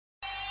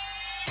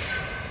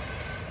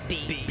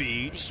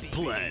Beats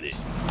Planet.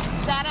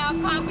 Shout out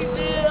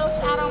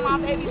Coffeeville, shout out my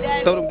baby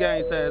daddy. Throw them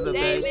gang signs up,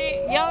 David,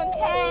 baby. Young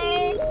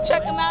Kane,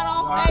 check him out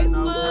on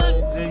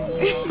Facebook.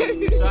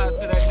 Shout out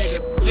to that nigga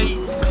Pete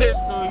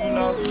Pistol, you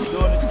know,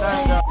 doing his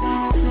thing.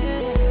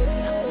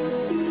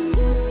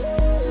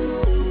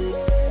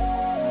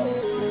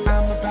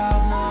 I'm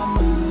about my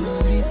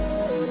money.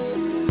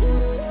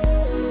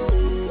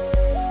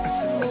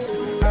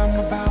 I'm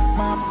about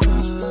my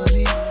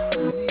money.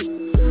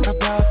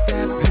 About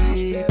that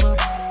paper.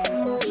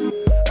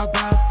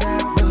 About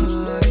that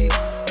money.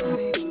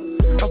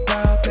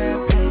 About that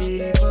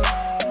paper.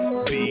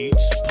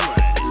 Beats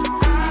Planet.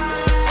 I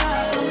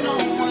don't know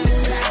what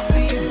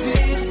exactly you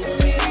did to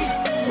me.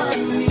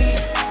 Money.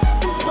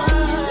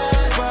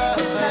 But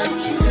without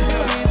you,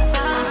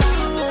 I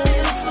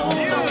feel so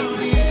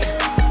lonely.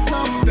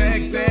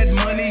 Stack that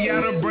money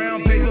out of brown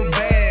paper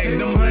bag.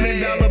 Them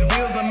 $100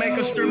 bills, I make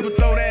a stripper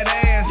throw that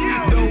ass.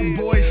 Dope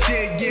boy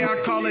shit, yeah, I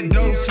call it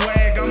dope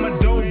swag. I'm a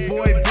dope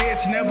boy,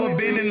 bitch, never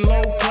been in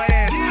low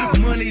class.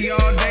 Money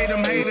all day,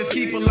 them haters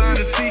keep a lot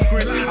of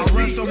secrets. I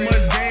run so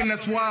much game,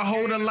 that's why I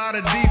hold a lot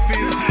of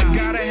defense.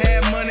 Gotta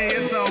have money,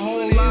 it's a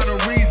whole lot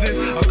of reasons.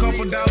 A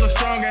couple dollars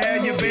stronger,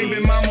 had your baby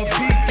mama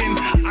peeking.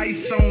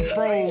 Ice on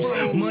froze,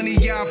 money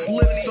I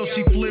flipped, so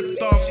she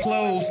flipped off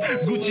clothes.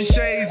 Gucci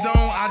shades on,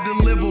 I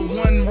deliver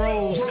one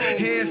rose.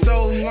 Hair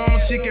so long,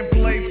 she can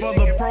play for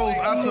the pros.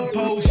 I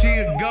suppose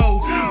she'll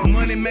go.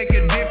 Money make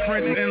a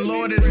difference, and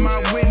Lord is my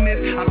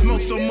witness. I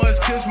smoke so much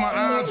kush, my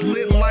eyes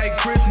lit like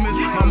Christmas.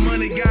 My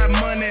money got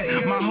money,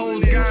 my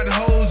hoes got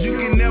hoes. You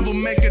can never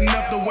make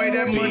enough the way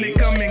that money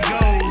come and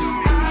goes.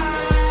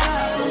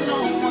 I don't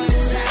know what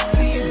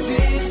exactly you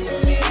did to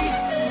me.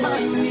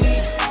 Money.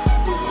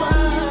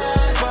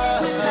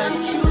 But without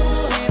you,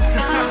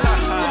 I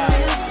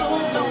feel so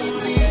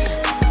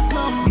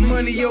lonely.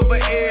 Money over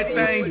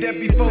everything, that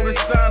before the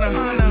sauna.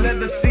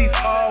 Leather seats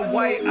all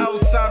white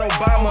outside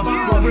Obama.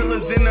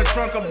 Gorillas in the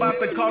trunk about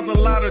to cause a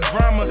lot of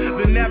drama.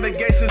 The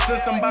navigation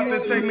system about to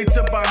take me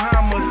to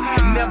Bahamas.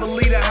 Never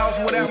leave the house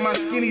without my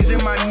skinnies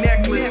in my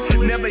necklace.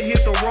 Never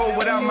hit the road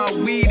without my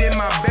weed in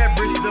my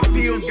beverage. The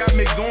pills got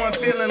me going,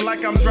 feeling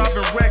like I'm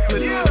driving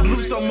reckless.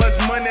 Blew so much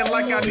money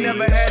like I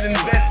never had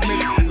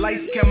investment.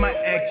 Lights kept my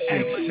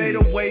action, fade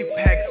away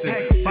Paxson.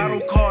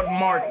 Bottle called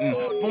Martin,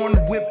 Born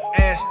Whip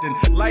Ashton.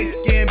 Light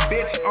skinned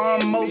bitch,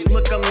 almost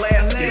look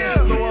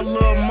Alaskan. Throw a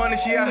little money,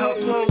 she had her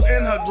clothes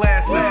and her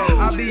glasses.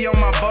 I be on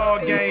my ball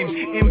game,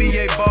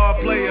 NBA ball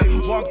player.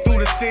 Walk through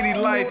the city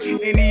life,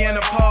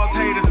 Indiana pause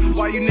haters.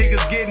 Why you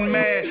niggas getting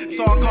mad?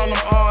 So I call them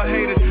all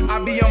haters. I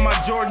be on my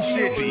Jordan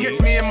shit, catch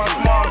me in my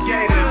small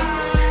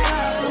gators.